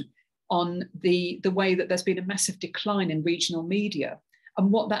done on the way that there's been a massive decline in regional media and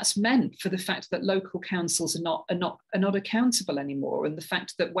what that's meant for the fact that local councils are not accountable anymore, and the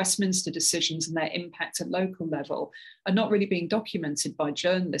fact that Westminster decisions and their impact at local level are not really being documented by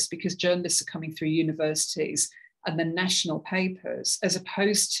journalists, because journalists are coming through universities and then national papers, as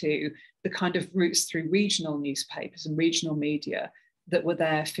opposed to the kind of routes through regional newspapers and regional media that were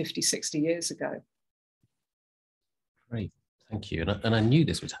there 50, 60 years ago. Great, thank you. And I knew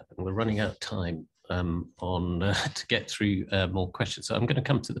this would happen. We're running out of time to get through more questions. So I'm going to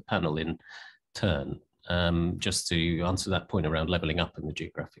come to the panel in turn, just to answer that point around levelling up and the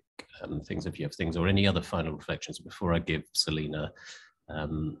geographic things, if you have things, or any other final reflections before I give Selina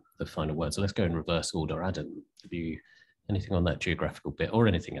the final word. So let's go in reverse order. Adam, have you anything on that geographical bit or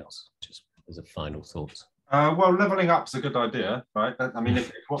anything else, just as a final thought? Well, levelling up's a good idea, right? I mean,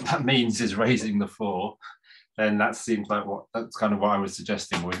 if what that means is raising the floor, then that seems like that's kind of what I was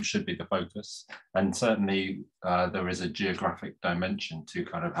suggesting should be the focus. And certainly there is a geographic dimension to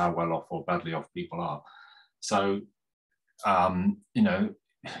kind of how well off or badly off people are. So,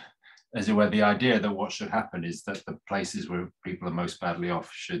 as it were, the idea that what should happen is that the places where people are most badly off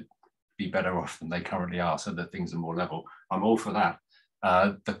should be better off than they currently are, so that things are more level. I'm all for that.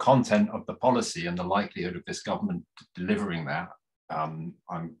 The content of the policy and the likelihood of this government delivering that, I'm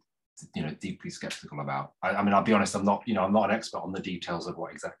deeply skeptical about. I mean, I'll be honest, I'm not an expert on the details of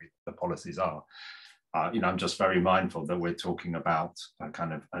what exactly the policies are. I'm just very mindful that we're talking about a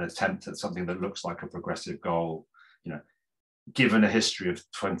kind of an attempt at something that looks like a progressive goal, given a history of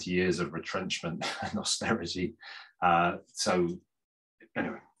 20 years of retrenchment and austerity. So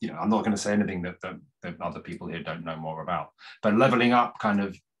anyway, I'm not going to say anything that other people here don't know more about. But levelling up, kind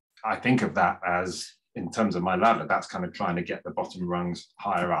of, I think of that as, in terms of my ladder, that's kind of trying to get the bottom rungs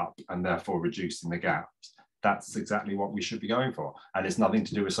higher up and therefore reducing the gaps. That's exactly what we should be going for. And it's nothing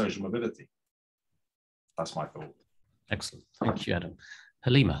to do with social mobility. That's my thought. Excellent. Thank you, Adam.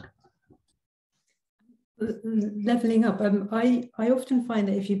 Halima. Levelling up. I often find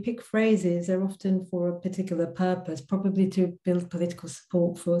that if you pick phrases, they're often for a particular purpose, probably to build political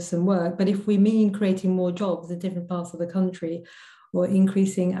support for some work. But if we mean creating more jobs in different parts of the country, or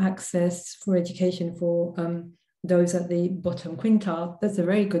increasing access for education for those at the bottom quintile, that's a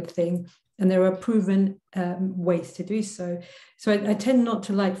very good thing. And there are proven ways to do so. So I tend not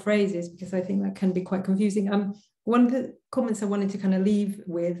to like phrases because I think that can be quite confusing. One of the comments I wanted to kind of leave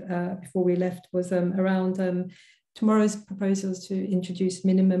with before we left was around tomorrow's proposals to introduce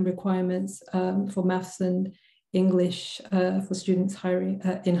minimum requirements for maths and English for students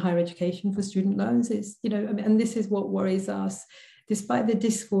in higher education for student loans. It's, and this is what worries us. Despite the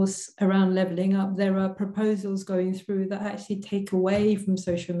discourse around levelling up, there are proposals going through that actually take away from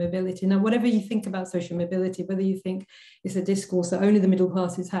social mobility. Now, whatever you think about social mobility, whether you think it's a discourse that only the middle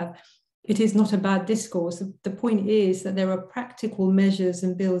classes have, it is not a bad discourse. The point is that there are practical measures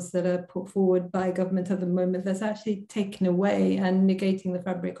and bills that are put forward by government at the moment that's actually taken away and negating the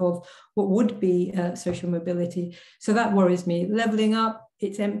fabric of what would be social mobility. So that worries me. Levelling up,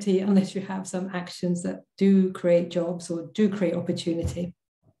 it's empty unless you have some actions that do create jobs or do create opportunity.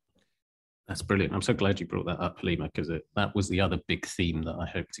 That's brilliant. I'm so glad you brought that up, Halima, because that was the other big theme that I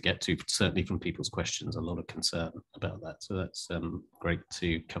hope to get to, certainly from people's questions, a lot of concern about that. So that's great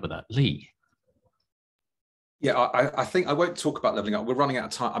to cover that. Lee. Yeah, I think I won't talk about levelling up. We're running out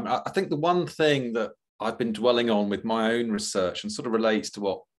of time. I think the one thing that I've been dwelling on with my own research and sort of relates to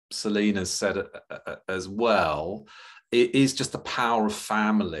what Selina's said as well, it is just the power of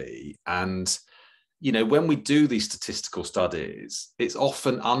family. And when we do these statistical studies, it's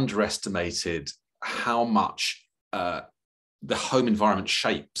often underestimated how much the home environment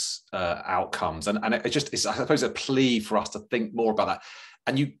shapes outcomes. And it's, I suppose, a plea for us to think more about that.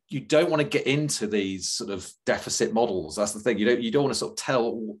 And you don't want to get into these sort of deficit models. That's the thing. You don't want to sort of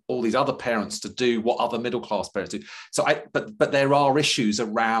tell all these other parents to do what other middle class parents do. So but there are issues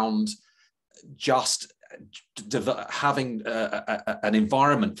around just having an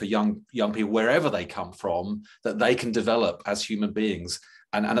environment for young people wherever they come from that they can develop as human beings,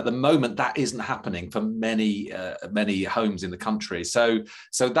 and at the moment that isn't happening for many homes in the country. So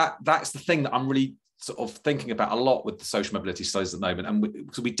that's the thing that I'm really sort of thinking about a lot with the social mobility studies at the moment, and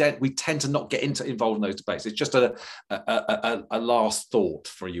we tend to not get involved in those debates. It's just a last thought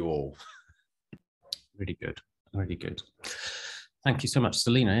for you all. Really good, really good. Thank you so much.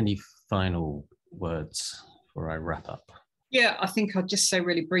 Selina, any final words before I wrap up? Yeah, I think I'll just say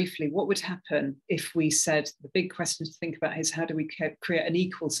really briefly, what would happen if we said the big question to think about is how do we create an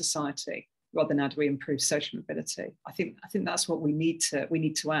equal society rather than how do we improve social mobility? I think that's what we need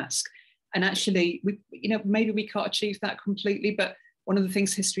to ask. And actually, maybe we can't achieve that completely, but one of the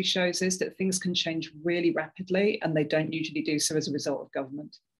things history shows is that things can change really rapidly, and they don't usually do so as a result of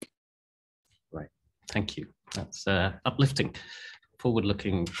government. Right, thank you. That's uplifting,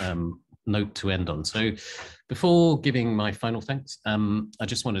 forward-looking note to end on. So before giving my final thanks, I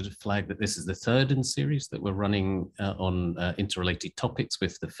just wanted to flag that this is the third in the series that we're running on interrelated topics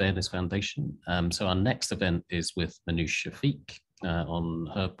with the Fairness Foundation. So our next event is with Manoush Shafiq on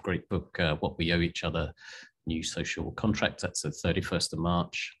her great book, What We Owe Each Other, New Social Contract. That's the 31st of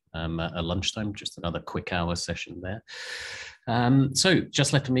March at lunchtime, just another quick hour session there. So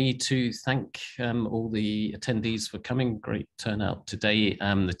just left me to thank all the attendees for coming. Great turnout today.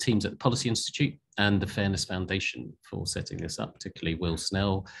 The teams at the Policy Institute and the Fairness Foundation for setting this up, particularly Will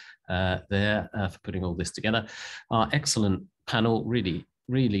Snell there for putting all this together. Our excellent panel, really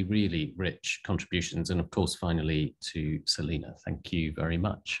rich contributions. And of course, finally to Selina, thank you very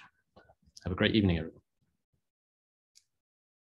much. Have a great evening, everyone.